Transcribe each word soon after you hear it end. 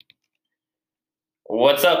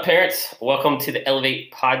What's up, parents? Welcome to the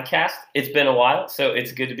Elevate podcast. It's been a while, so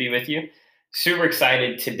it's good to be with you. Super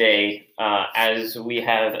excited today as we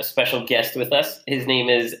have a special guest with us. His name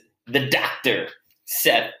is the Doctor,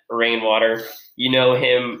 Seth Rainwater. You know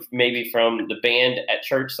him maybe from the band at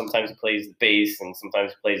church. Sometimes he plays the bass and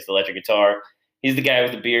sometimes he plays the electric guitar. He's the guy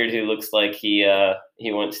with the beard who looks like he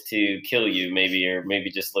wants to kill you, maybe, or maybe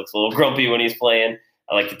just looks a little grumpy when he's playing.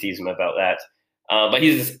 I like to tease him about that. But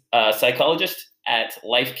he's a psychologist at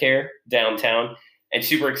Life Care downtown, and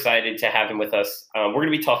super excited to have him with us. We're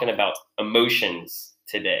going to be talking about emotions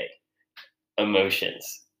today.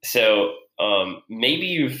 Emotions. So maybe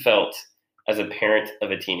you felt as a parent of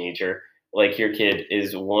a teenager like your kid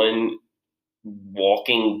is one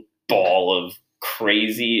walking ball of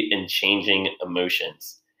crazy and changing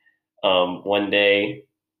emotions. One day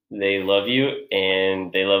they love you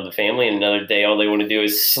and they love the family, and another day all they want to do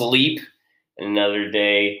is sleep. Another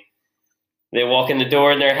day they walk in the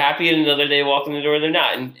door and they're happy, and another day walk in the door and they're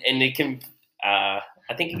not. And it can, I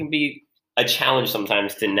think it can be a challenge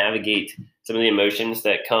sometimes to navigate some of the emotions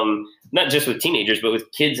that come not just with teenagers, but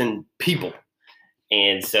with kids and people.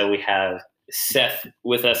 And so we have Seth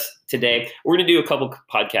with us today. We're going to do a couple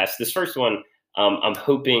podcasts. This first one, I'm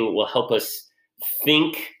hoping will help us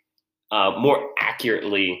think more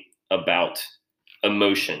accurately about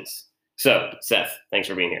emotions. So, Seth, thanks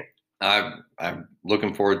for being here. I'm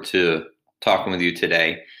looking forward to talking with you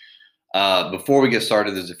today. Before we get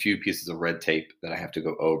started, there's a few pieces of red tape that I have to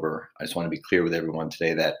go over. I just want to be clear with everyone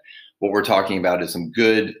today that what we're talking about is some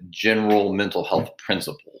good general mental health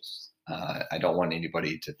principles. I don't want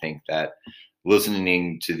anybody to think that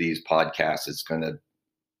listening to these podcasts is going to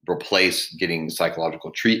replace getting psychological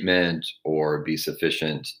treatment or be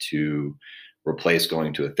sufficient to replace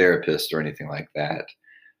going to a therapist or anything like that.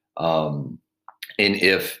 And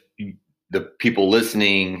if the people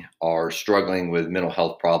listening are struggling with mental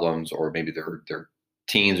health problems, or maybe their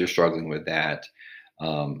teens are struggling with that,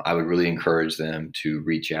 I would really encourage them to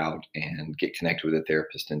reach out and get connected with a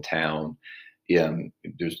therapist in town.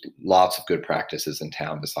 There's lots of good practices in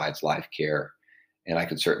town besides Life Care, and I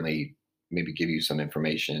could certainly maybe give you some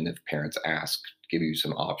information if parents ask, give you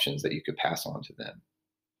some options that you could pass on to them.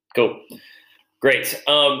 Cool. Great.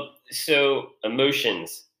 So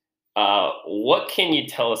emotions. What can you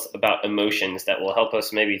tell us about emotions that will help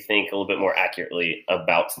us maybe think a little bit more accurately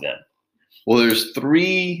about them? Well, there's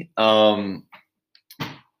three kind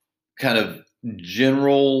of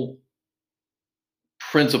general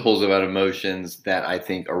principles about emotions that I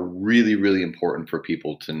think are really, really important for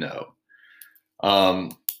people to know.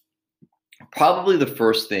 Probably the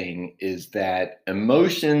first thing is that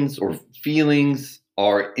emotions or feelings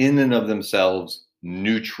are in and of themselves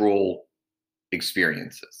neutral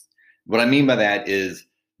experiences. What I mean by that is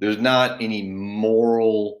there's not any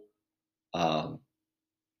moral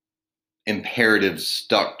imperatives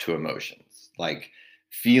stuck to emotions. Like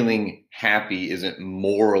feeling happy isn't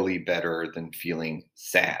morally better than feeling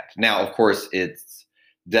sad. Now, of course, it's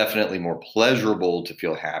definitely more pleasurable to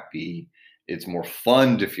feel happy. It's more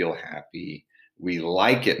fun to feel happy. We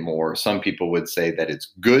like it more. Some people would say that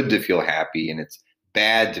it's good to feel happy and it's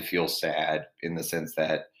bad to feel sad, in the sense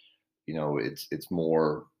that, you know, it's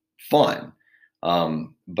more fun.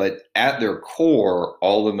 But at their core,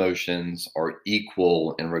 all emotions are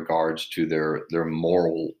equal in regards to their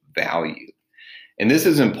moral value. And this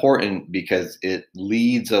is important because it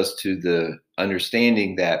leads us to the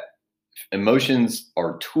understanding that emotions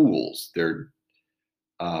are tools. They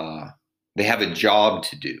have a job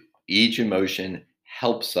to do. Each emotion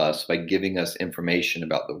helps us by giving us information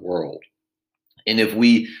about the world. And if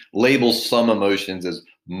we label some emotions as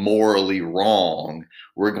morally wrong,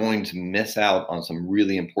 we're going to miss out on some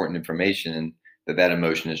really important information that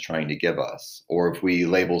emotion is trying to give us. Or if we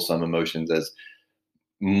label some emotions as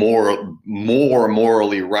more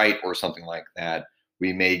morally right or something like that,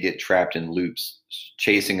 we may get trapped in loops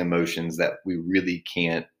chasing emotions that we really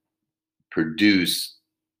can't produce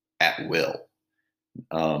at will.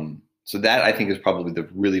 So that, I think, is probably the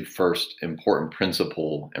really first important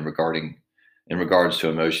principle in regards to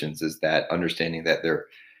emotions, is that understanding that they're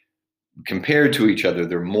compared to each other,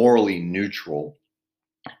 they're morally neutral,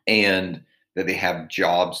 and that they have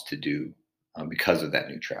jobs to do because of that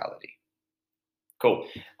neutrality. Cool.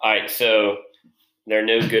 All right. So there are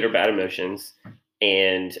no good or bad emotions,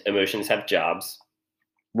 and emotions have jobs.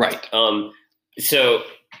 Right. So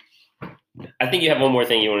I think you have one more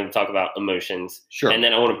thing you wanted to talk about emotions. Sure. And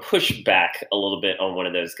then I want to push back a little bit on one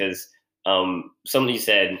of those, because something you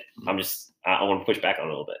said, I want to push back on a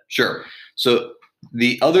little bit. Sure. So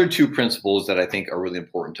the other two principles that I think are really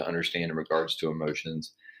important to understand in regards to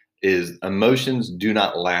emotions is emotions do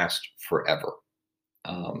not last forever.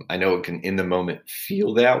 I know it can in the moment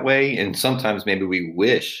feel that way, and sometimes maybe we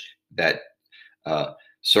wish that uh,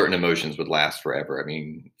 certain emotions would last forever. I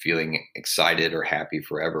mean, feeling excited or happy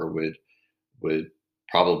forever would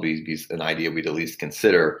probably be an idea we'd at least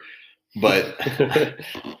consider. But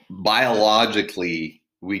biologically,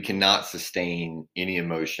 we cannot sustain any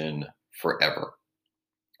emotion forever.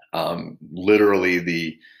 Literally,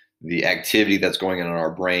 the activity that's going on in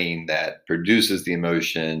our brain that produces the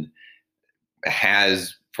emotion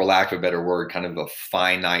has, for lack of a better word, kind of a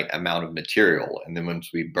finite amount of material. And then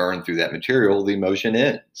once we burn through that material, the emotion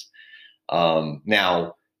ends.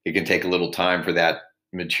 Now, it can take a little time for that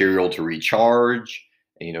material to recharge,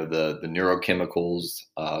 the neurochemicals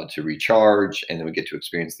to recharge, and then we get to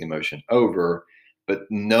experience the emotion over. But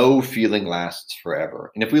no feeling lasts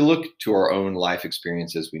forever. And if we look to our own life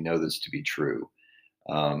experiences, we know this to be true.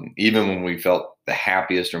 Even when we felt the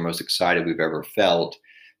happiest or most excited we've ever felt,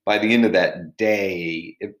 by the end of that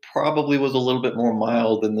day, it probably was a little bit more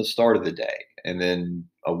mild than the start of the day, and then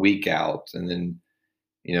a week out, and then,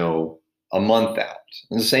 a month out.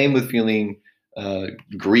 And the same with feeling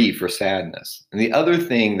grief or sadness. And the other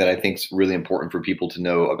thing that I think is really important for people to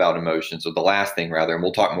know about emotions, or the last thing rather, and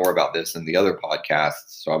we'll talk more about this in the other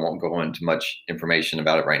podcasts, so I won't go into much information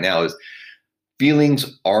about it right now, is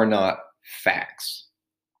feelings are not facts.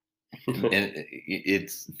 And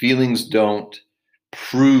it's feelings don't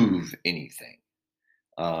prove anything.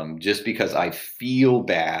 Just because I feel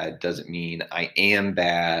bad doesn't mean I am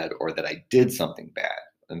bad or that I did something bad.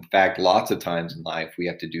 In fact, lots of times in life, we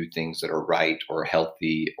have to do things that are right or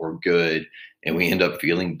healthy or good, and we end up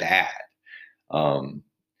feeling bad. Um,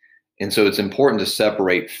 and so it's important to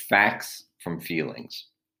separate facts from feelings,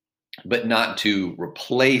 but not to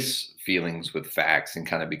replace feelings with facts and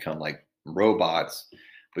kind of become like robots,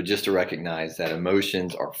 but just to recognize that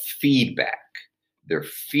emotions are feedback. They're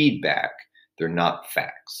feedback. They're not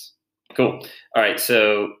facts. Cool. All right.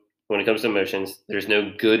 So when it comes to emotions, there's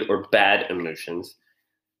no good or bad emotions.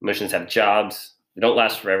 Emotions have jobs. They don't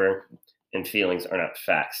last forever, and feelings are not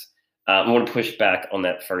facts. I want to push back on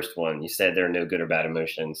that first one. You said there are no good or bad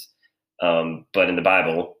emotions, but in the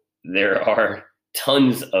Bible, there are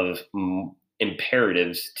tons of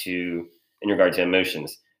imperatives in regard to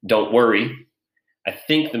emotions. Don't worry. I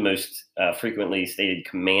think the most frequently stated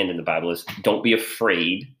command in the Bible is don't be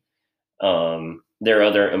afraid. There are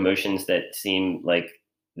other emotions that seem like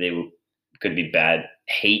they could be bad.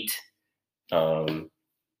 Hate.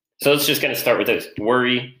 So let's just kind of start with those: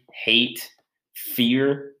 worry, hate,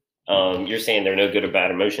 fear. You're saying there are no good or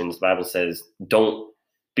bad emotions. The Bible says don't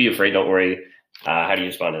be afraid, don't worry. How do you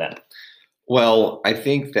respond to that? Well, I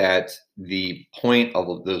think that the point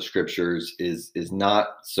of those scriptures is not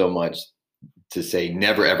so much to say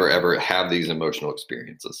never, ever, ever have these emotional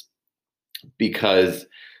experiences, because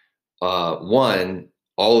one,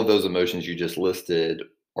 all of those emotions you just listed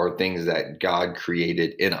are things that God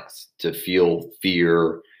created in us to feel.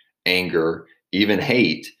 Fear, anger, even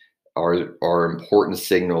hate are important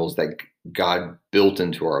signals that God built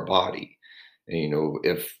into our body. And,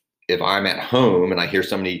 if I'm at home and I hear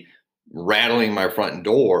somebody rattling my front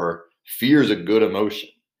door, fear is a good emotion.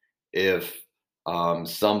 If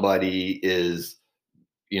somebody is,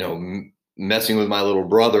 messing with my little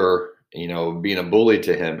brother, being a bully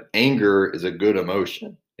to him, anger is a good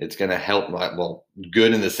emotion. It's going to help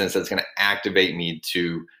good in the sense that it's going to activate me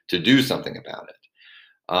to do something about it.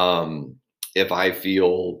 If I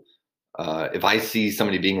feel, if I see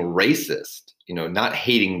somebody being racist, not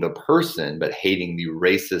hating the person, but hating the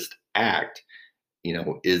racist act,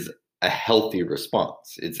 is a healthy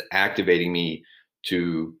response. It's activating me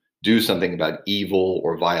to do something about evil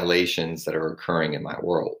or violations that are occurring in my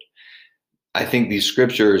world. I think these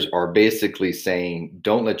scriptures are basically saying,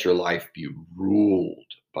 don't let your life be ruled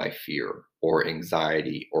by fear or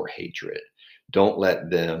anxiety or hatred. Don't let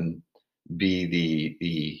them be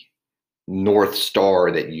the North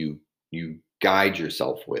Star that you guide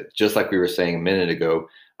yourself with. Just like we were saying a minute ago,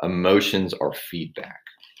 emotions are feedback.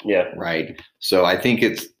 Yeah. Right. So I think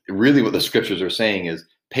it's really what the scriptures are saying is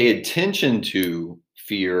pay attention to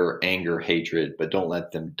fear, anger, hatred, but don't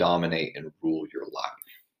let them dominate and rule your life.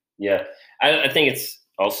 Yeah. I think it's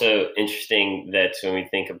also interesting that when we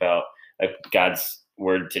think about God's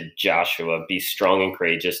word to Joshua, be strong and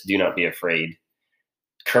courageous, do not be afraid.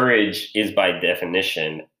 Courage is by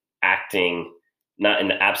definition acting not in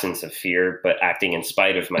the absence of fear, but acting in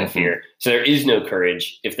spite of my fear. So there is no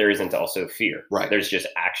courage if there isn't also fear. Right. There's just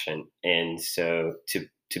action. And so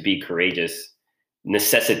to be courageous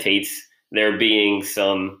necessitates there being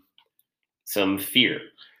some fear.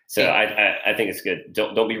 So I think it's good.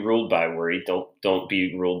 Don't be ruled by worry. Don't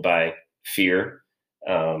be ruled by fear.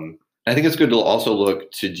 And I think it's good to also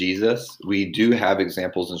look to Jesus. We do have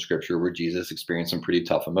examples in Scripture where Jesus experienced some pretty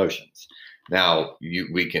tough emotions. Now,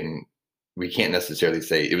 we can't necessarily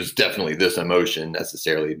say it was definitely this emotion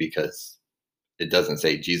necessarily, because it doesn't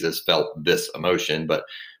say Jesus felt this emotion, but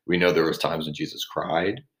we know there was times when Jesus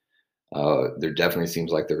cried. There definitely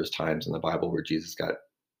seems like there was times in the Bible where Jesus got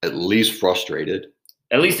at least frustrated.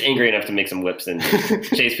 At least angry enough to make some whips and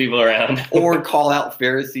chase people around. Or call out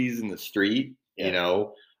Pharisees in the street, Yeah.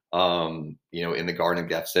 in the Garden of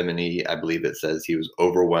Gethsemane, I believe it says he was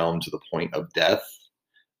overwhelmed to the point of death.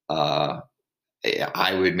 I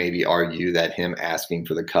would maybe argue that him asking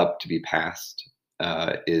for the cup to be passed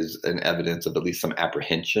is an evidence of at least some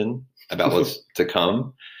apprehension about what's to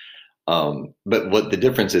come. But what the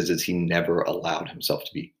difference is he never allowed himself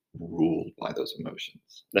to be ruled by those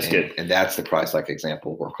emotions. That's good. And that's the Christ-like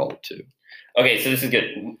example we're called to. Okay, so this is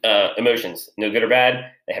good. Emotions, no good or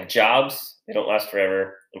bad. They have jobs. They don't last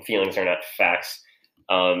forever, and feelings are not facts.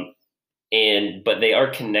 But they are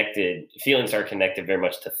connected. Feelings are connected very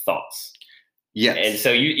much to thoughts. Yes. And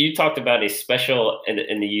so you talked about a special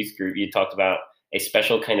in the youth group. You talked about a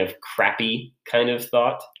special kind of crappy kind of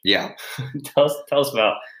thought. Yeah. Tell us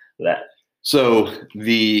about that. So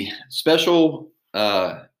the special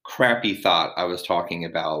crappy thought I was talking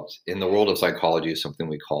about in the world of psychology is something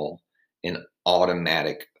we call an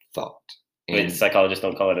automatic thought. And psychologists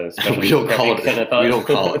don't call it a special we don't call it kind of thought. We don't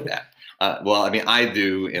call it that. Well, I mean, I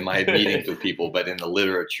do in my meetings with people, but in the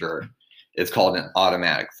literature, it's called an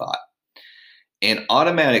automatic thought. And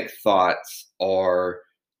automatic thoughts are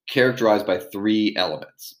characterized by three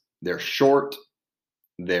elements. They're short,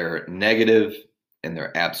 they're negative, and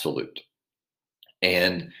they're absolute.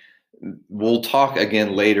 And we'll talk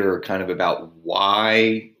again later kind of about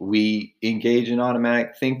why we engage in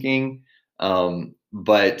automatic thinking.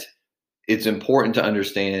 But it's important to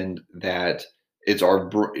understand that it's our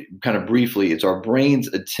brain's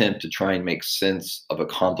attempt to try and make sense of a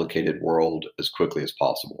complicated world as quickly as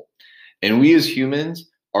possible. And we as humans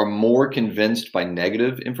are more convinced by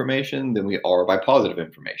negative information than we are by positive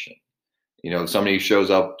information. If somebody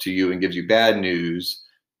shows up to you and gives you bad news,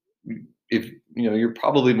 you're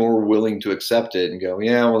probably more willing to accept it and go,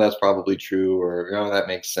 yeah, well, that's probably true, or that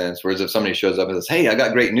makes sense. Whereas if somebody shows up and says, hey, I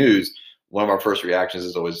got great news, one of our first reactions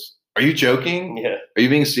is always, are you joking? Yeah. Are you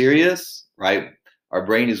being serious? Right? Our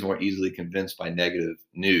brain is more easily convinced by negative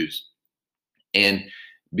news. And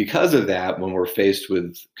because of that, when we're faced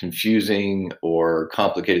with confusing or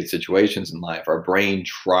complicated situations in life, our brain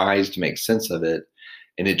tries to make sense of it,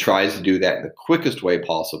 and it tries to do that in the quickest way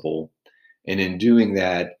possible. And in doing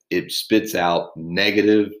that, it spits out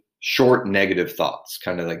short negative thoughts,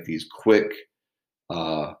 kind of like these quick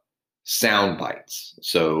sound bites.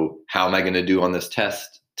 So how am I going to do on this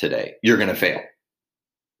test today? You're going to fail,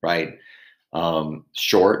 right?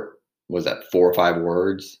 Short, was that 4 or 5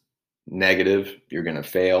 words? Negative, you're going to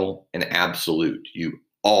fail. And absolute, you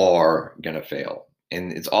are going to fail.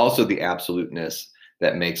 And it's also the absoluteness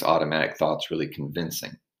that makes automatic thoughts really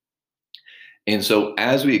convincing. And so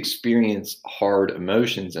as we experience hard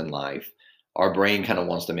emotions in life, our brain kind of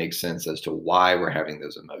wants to make sense as to why we're having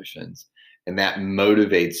those emotions. And that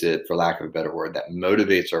motivates it, for lack of a better word, that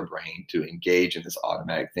motivates our brain to engage in this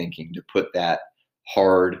automatic thinking, to put that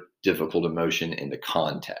hard, difficult emotion into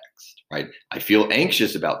context, right? I feel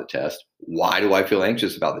anxious about the test. Why do I feel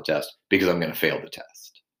anxious about the test? Because I'm going to fail the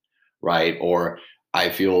test, right? Or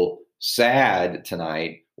I feel sad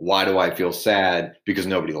tonight. Why do I feel sad? Because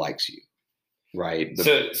nobody likes you, right?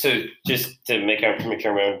 So just to make sure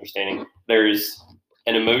I'm understanding, there's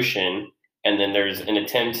an emotion, and then there's an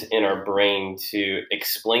attempt in our brain to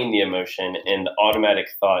explain the emotion, and the automatic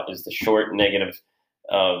thought is the short negative.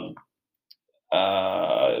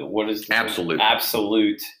 What is the absolute?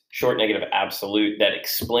 Absolute, short negative absolute that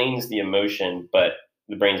explains the emotion, but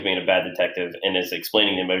the brain's being a bad detective and is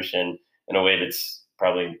explaining the emotion in a way that's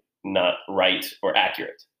probably not right or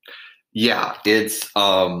accurate. Yeah, it's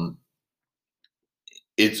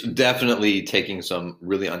definitely taking some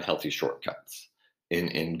really unhealthy shortcuts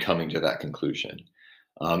in coming to that conclusion.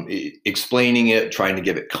 Explaining it, trying to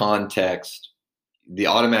give it context. The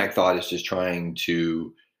automatic thought is just trying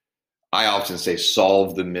to, I often say,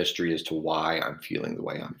 solve the mystery as to why I'm feeling the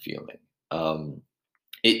way I'm feeling.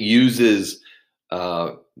 It uses,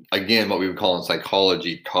 again, what we would call in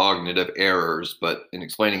psychology cognitive errors, but in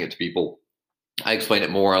explaining it to people, I explain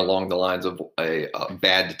it more along the lines of a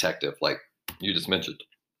bad detective, like you just mentioned.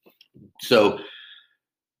 So,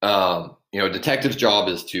 a detective's job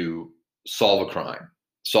is to solve a crime,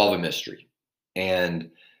 solve a mystery. And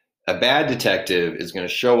a bad detective is going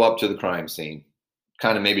to show up to the crime scene,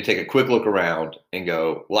 kind of maybe take a quick look around and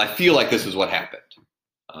go, well, I feel like this is what happened.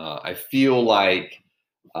 I feel like,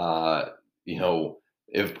 you know,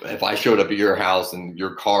 if I showed up at your house and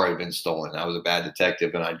your car had been stolen, I was a bad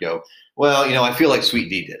detective, and I'd go, well, I feel like Sweet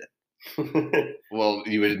D did it. Well,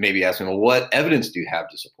 you would maybe ask me, well, what evidence do you have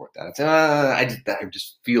to support that? I'd say, I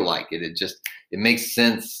just feel like it. It makes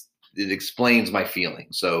sense. It explains my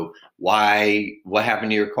feelings. So what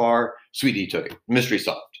happened to your car? Sweet D took it. Mystery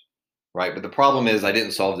solved, right? But the problem is I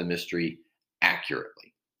didn't solve the mystery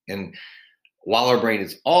accurately. And while our brain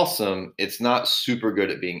is awesome, it's not super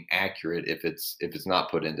good at being accurate if it's not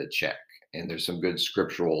put into check. And there's some good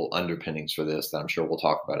scriptural underpinnings for this that I'm sure we'll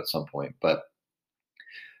talk about at some point. But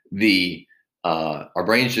our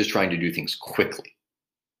brain's just trying to do things quickly,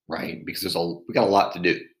 right? Because we got a lot to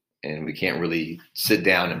do, and we can't really sit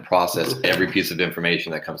down and process every piece of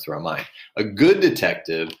information that comes through our mind. A good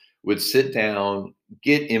detective would sit down,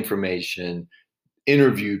 get information,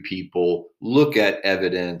 interview people, look at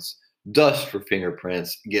evidence, dust for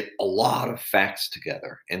fingerprints, get a lot of facts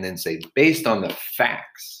together, and then say, based on the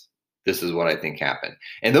facts, this is what I think happened.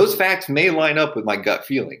 And those facts may line up with my gut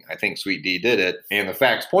feeling. I think Sweet D did it, and the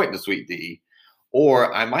facts point to Sweet D.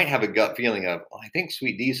 Or I might have a gut feeling of, well, I think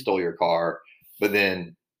Sweet D stole your car, but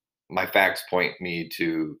then my facts point me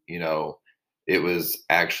to, it was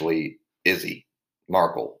actually Izzy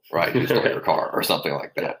Markle, right, who stole your car or something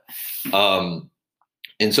like that.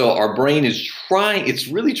 And so our brain is it's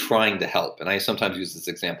really trying to help. And I sometimes use this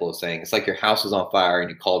example of saying, it's like your house is on fire and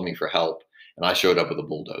you called me for help, and I showed up with a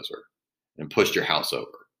bulldozer and pushed your house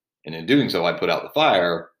over. And in doing so, I put out the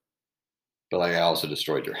fire, but I also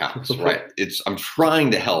destroyed your house, right? I'm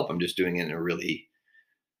trying to help. I'm just doing it in a really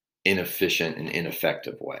inefficient and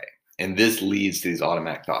ineffective way. And this leads to these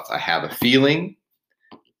automatic thoughts. I have a feeling.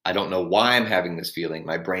 I don't know why I'm having this feeling.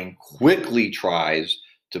 My brain quickly tries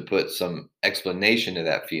to put some explanation to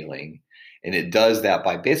that feeling. And it does that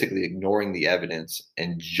by basically ignoring the evidence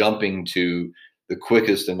and jumping to the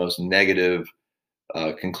quickest and most negative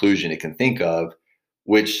conclusion it can think of,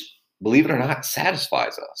 which, believe it or not,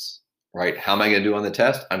 satisfies us, right? How am I going to do on the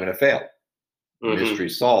test? I'm going to fail. Mm-hmm. Mystery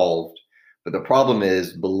solved. But the problem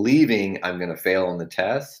is believing I'm going to fail on the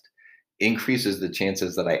test increases the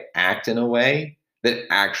chances that I act in a way that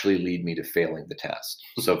actually lead me to failing the test.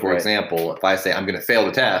 So for example, if I say I'm going to fail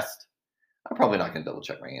the test, I'm probably not going to double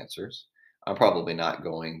check my answers. I'm probably not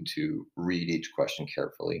going to read each question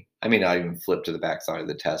carefully. I may not even flip to the back side of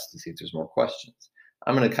the test to see if there's more questions.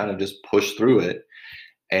 I'm going to kind of just push through it,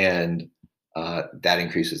 and that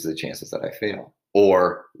increases the chances that I fail.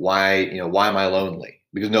 Or why am I lonely?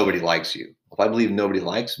 Because nobody likes you. If I believe nobody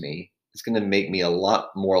likes me, it's going to make me a lot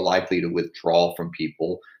more likely to withdraw from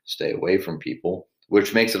people, stay away from people,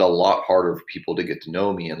 which makes it a lot harder for people to get to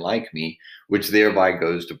know me and like me, which thereby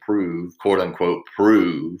goes to prove, quote unquote,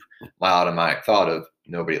 my automatic thought of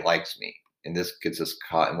nobody likes me. And this gets us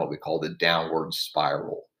caught in what we call the downward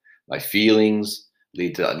spiral. My feelings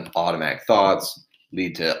lead to automatic thoughts,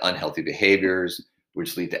 lead to unhealthy behaviors,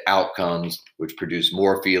 which lead to outcomes, which produce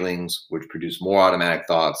more feelings, which produce more automatic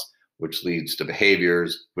thoughts, which leads to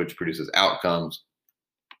behaviors, which produces outcomes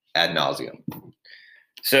ad nauseum.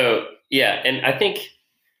 So, yeah, and I think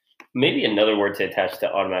maybe another word to attach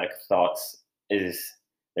to automatic thoughts is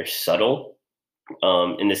they're subtle,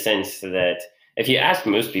 in the sense that if you ask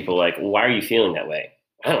most people, like, why are you feeling that way?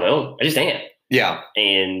 I don't know. I just am. Yeah.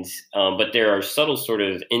 And but there are subtle sort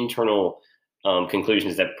of internal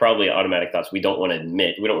conclusions that probably automatic thoughts we don't want to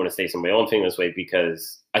admit. We don't want to say somebody, I'm feeling this way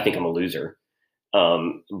because I think I'm a loser.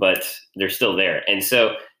 But they're still there. And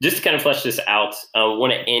so just to kind of flesh this out, I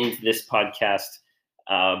want to end this podcast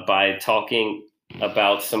by talking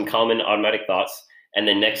about some common automatic thoughts. And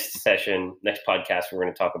then next podcast, we're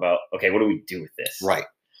going to talk about, okay, what do we do with this? Right.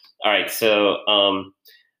 All right. So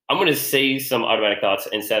I'm going to say some automatic thoughts,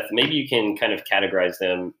 and Seth, maybe you can kind of categorize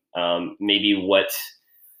them. Maybe what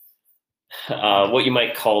you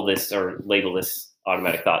might call this or label this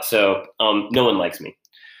automatic thought. So no one likes me.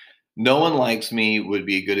 No one likes me would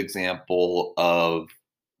be a good example of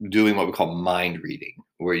doing what we call mind reading,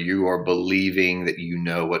 where you are believing that you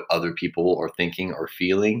know what other people are thinking or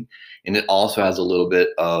feeling. And it also has a little bit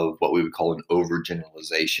of what we would call an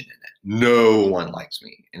overgeneralization in it. No one likes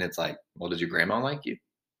me. And it's like, well, does your grandma like you?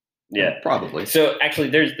 Yeah, probably. So actually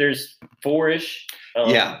there's four-ish.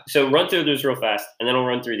 Yeah. So run through those real fast, and then I'll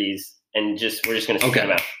run through these, and we're just going to skip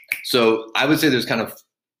them out. So I would say there's kind of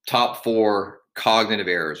top 4 cognitive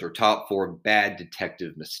errors or top 4 bad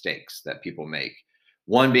detective mistakes that people make.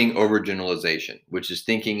 One being overgeneralization, which is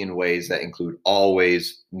thinking in ways that include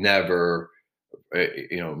always, never,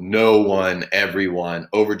 no one, everyone,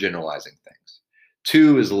 overgeneralizing things.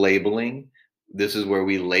 2 is labeling. This is where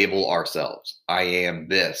we label ourselves. I am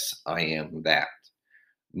this, I am that.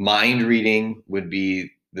 Mind reading would be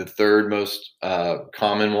the third most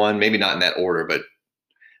common one, maybe not in that order, but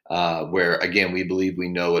where, again, we believe we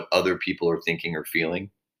know what other people are thinking or feeling.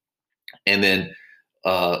 And then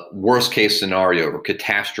worst case scenario or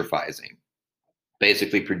catastrophizing,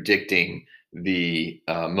 basically predicting the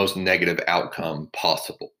most negative outcome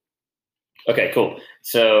possible. Okay, cool.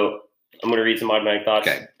 So I'm going to read some automatic thoughts.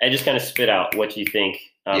 Okay. And just kind of spit out what you think.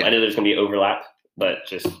 Yeah. I know there's going to be overlap, but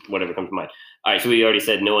just whatever comes to mind. All right, so we already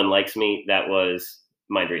said no one likes me. That was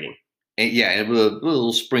mind reading. And yeah, and with a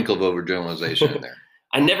little sprinkle of overgeneralization in there.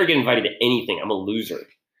 I never get invited to anything. I'm a loser.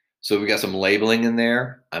 So we got some labeling in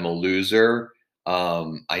there. I'm a loser.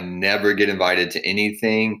 I never get invited to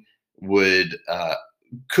anything.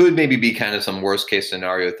 Could maybe be kind of some worst case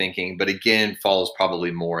scenario thinking, but again, falls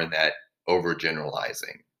probably more in that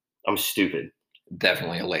overgeneralizing. I'm stupid.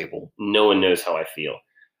 Definitely a label. No one knows how I feel.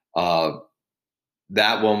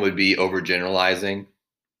 That one would be overgeneralizing.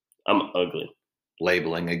 I'm ugly.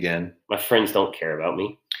 Labeling again. My friends don't care about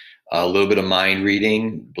me. A little bit of mind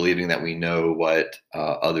reading, believing that we know what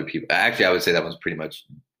other people. Actually, I would say that one's pretty much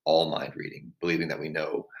all mind reading, believing that we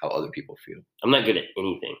know how other people feel. I'm not good at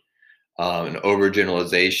anything. An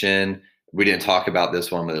overgeneralization. We didn't talk about this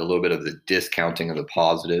one, but a little bit of the discounting of the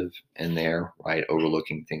positive in there, right?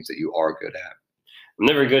 Overlooking things that you are good at. I'm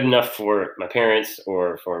never good enough for my parents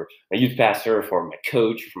or for my youth pastor or for my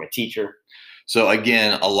coach or for my teacher. So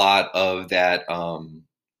again, a lot of that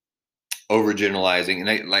overgeneralizing, and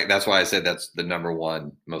that's why I said that's the number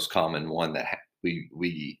one most common one that we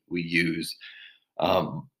use.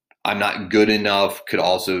 I'm not good enough could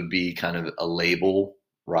also be kind of a label,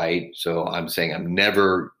 right? So I'm saying I'm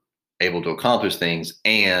never able to accomplish things,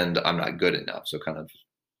 and I'm not good enough. So kind of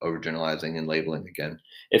overgeneralizing and labeling again.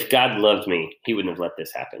 If God loved me, he wouldn't have let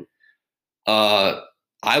this happen.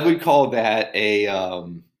 I would call that a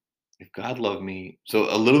if God loved me. So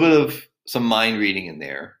a little bit of some mind reading in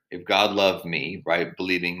there. If God loved me, right?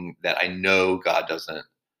 Believing that I know God doesn't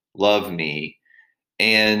love me,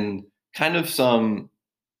 and kind of some,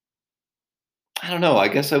 I don't know, I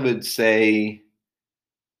guess I would say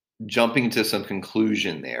jumping to some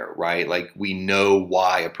conclusion there, right? Like we know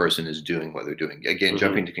why a person is doing what they're doing. Again,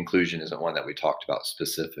 jumping to conclusion isn't one that we talked about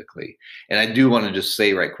specifically. And I do want to just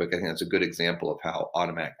say right quick, I think that's a good example of how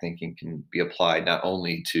automatic thinking can be applied not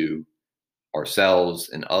only to ourselves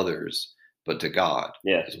and others, but to God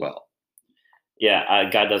as well. Yeah,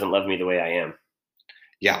 God doesn't love me the way I am.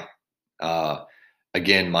 Yeah.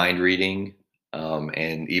 Again, mind reading.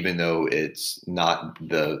 And even though it's not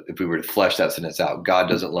if we were to flesh that sentence out, God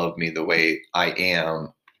doesn't love me the way I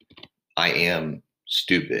am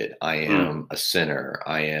stupid. I am a sinner.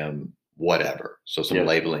 I am whatever. So some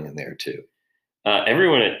labeling in there too.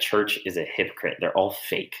 Everyone at church is a hypocrite. They're all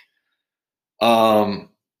fake.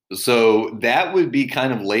 So that would be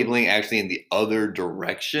kind of labeling actually in the other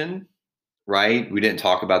direction, right? We didn't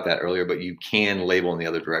talk about that earlier, but you can label in the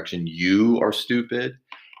other direction. You are stupid.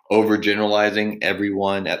 Overgeneralizing,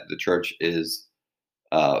 everyone at the church is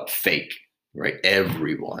fake, right?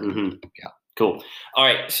 Everyone. Mm-hmm. Yeah. Cool. All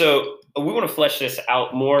right. So we want to flesh this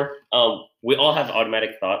out more. We all have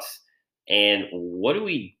automatic thoughts. And what do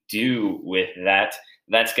we do with that?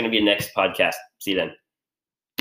 That's going to be a next podcast. See you then.